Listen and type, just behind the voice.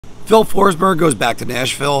Filip Forsberg goes back to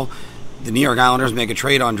Nashville, the New York Islanders make a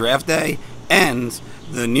trade on draft day, and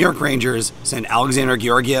the New York Rangers send Alexander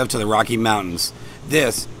Georgiev to the Rocky Mountains.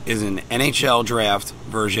 This is an NHL draft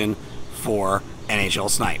version for NHL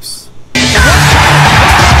Snipes.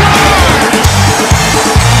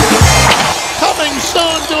 Coming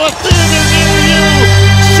soon to a theater near you.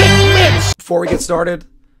 Sick mix. Before we get started,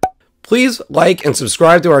 please like and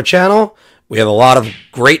subscribe to our channel. We have a lot of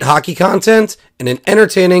great hockey content and an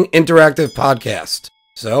entertaining interactive podcast.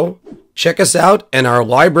 So check us out and our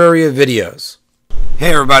library of videos.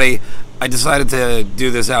 Hey everybody, I decided to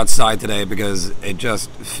do this outside today because it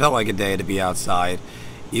just felt like a day to be outside,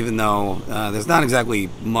 even though there's not exactly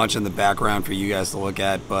much in the background for you guys to look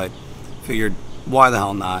at, but figured why the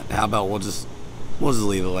hell not? How about we'll just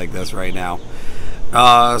leave it like this right now.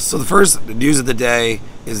 So the first news of the day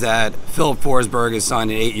is that Filip Forsberg has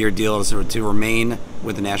signed an 8-year deal to remain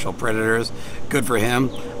with the Nashville Predators. Good for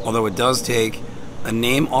him, although it does take a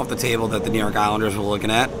name off the table that the New York Islanders were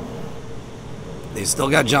looking at. They still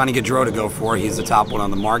got Johnny Gaudreau to go for. He's the top one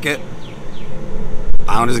on the market.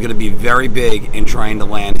 Islanders are going to be very big in trying to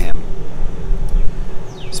land him.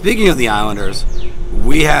 Speaking of the Islanders,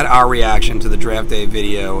 we had our reaction to the draft day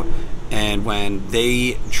video, and when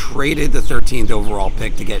they traded the 13th overall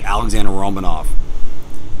pick to get Alexander Romanov.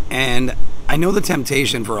 And I know the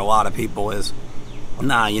temptation for a lot of people is,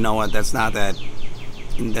 nah, you know what, that's not going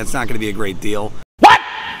to be a great deal. What?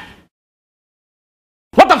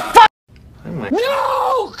 What the fuck?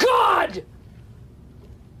 No, God!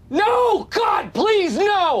 No, God, please,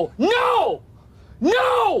 no! No!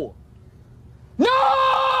 No!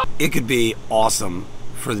 No! It could be awesome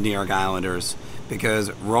for the New York Islanders because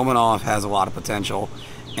Romanov has a lot of potential,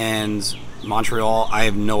 and Montreal, I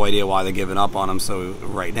have no idea why they're giving up on him so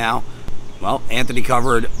right now. Well, Anthony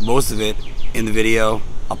covered most of it in the video.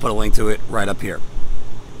 I'll put a link to it right up here.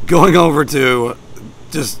 Going over to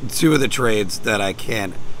just two of the trades that I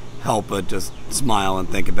can't help but just smile and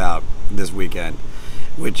think about this weekend,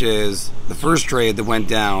 which is the first trade that went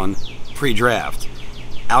down pre-draft.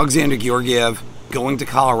 Alexander Georgiev going to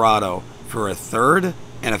Colorado for a 3rd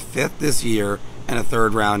and a 5th this year and a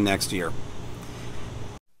 3rd round next year.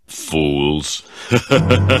 Fools.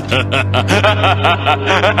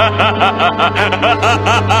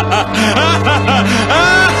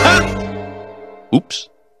 Oops.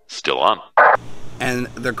 Still on. And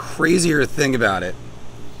the crazier thing about it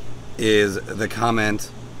is the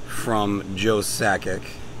comment from Joe Sakic.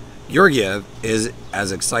 Georgiev is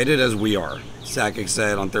as excited as we are. Sakic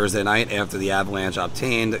said on Thursday night after the Avalanche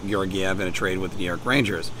obtained Georgiev in a trade with the New York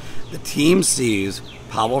Rangers. The team sees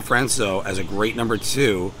Pablo Franco as a great number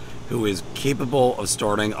 2 who is capable of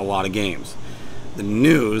starting a lot of games. The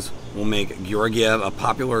news will make Georgiev a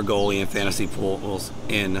popular goalie in fantasy pools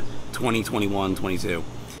in 2021-22.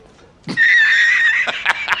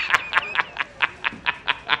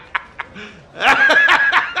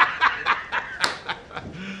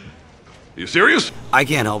 You serious? I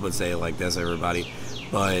can't help but say it like this, everybody,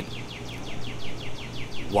 but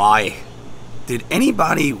why? Did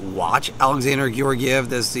anybody watch Alexander Georgiev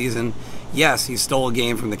this season? Yes, he stole a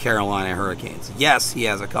game from the Carolina Hurricanes. Yes, he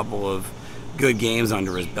has a couple of good games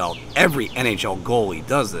under his belt. Every NHL goalie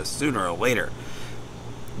does this sooner or later.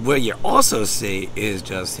 What you also see is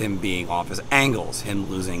just him being off his angles, him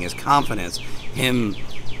losing his confidence, him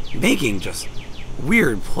making just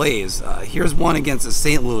weird plays. Here's one against the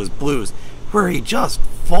St. Louis Blues where he just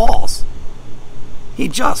falls. He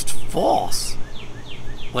just falls.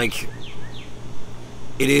 Like,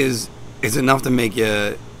 it's enough to make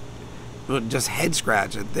you just head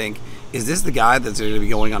scratch and think, is this the guy that's going to be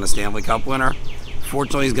going on a Stanley Cup winner?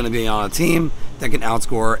 Fortunately, he's going to be on a team that can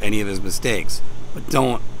outscore any of his mistakes. But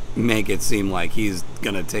don't make it seem like he's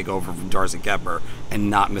going to take over from Darcy Kuemper and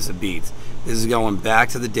not miss a beat. This is going back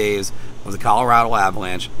to the days of the Colorado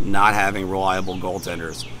Avalanche not having reliable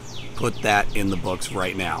goaltenders. Put that in the books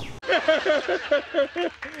right now.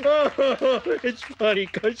 Oh, it's funny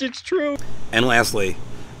because it's true. And lastly,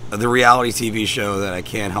 the reality TV show that I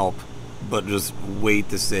can't help but just wait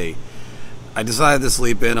to see. I decided to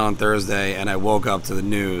sleep in on Thursday and I woke up to the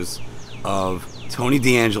news of Tony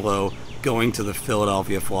DeAngelo going to the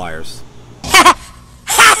Philadelphia Flyers.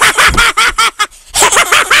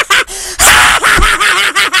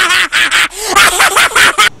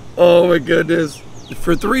 Oh my goodness.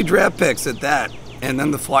 For 3 draft picks at that. And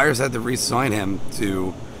then the Flyers had to re-sign him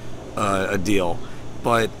to a deal.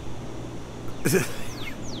 But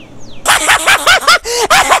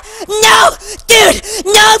no! Dude!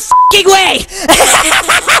 No f***ing way!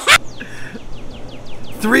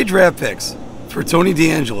 3 draft picks for Tony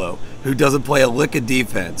DeAngelo, who doesn't play a lick of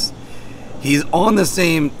defense. He's on the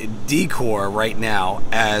same decor right now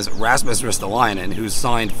as Rasmus Ristolainen, who's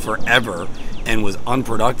signed forever and was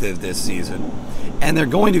unproductive this season. And they're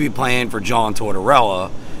going to be playing for John Tortorella,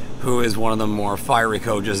 who is one of the more fiery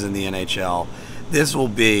coaches in the NHL. This will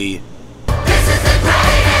be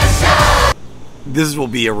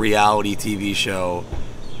a reality TV show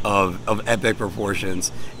of epic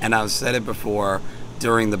proportions. And I've said it before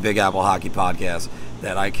during the Big Apple Hockey Podcast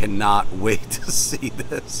that I cannot wait to see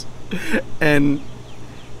this. And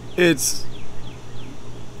it's,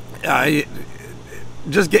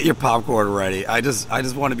 just get your popcorn ready. I just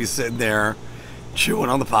want to be sitting there chewing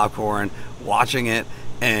on the popcorn, watching it,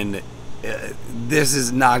 and this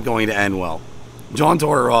is not going to end well. John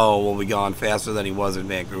Tortorella will be gone faster than he was in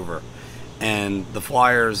Vancouver, and the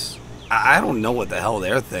Flyers, I don't know what the hell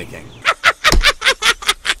they're thinking.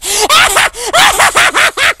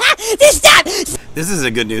 This is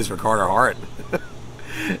a good news for Carter Hart.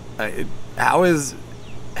 How is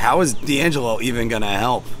DeAngelo even going to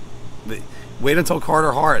help? Wait until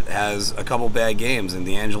Carter Hart has a couple bad games and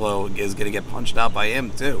DeAngelo is going to get punched out by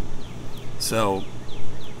him too. So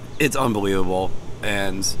it's unbelievable.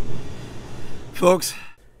 And folks,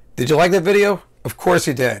 did you like that video? Of course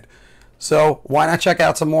you did. So why not check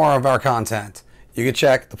out some more of our content? You can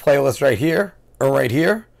check the playlist right here or right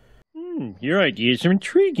here. Your ideas are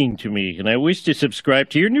intriguing to me, and I wish to subscribe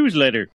to your newsletter.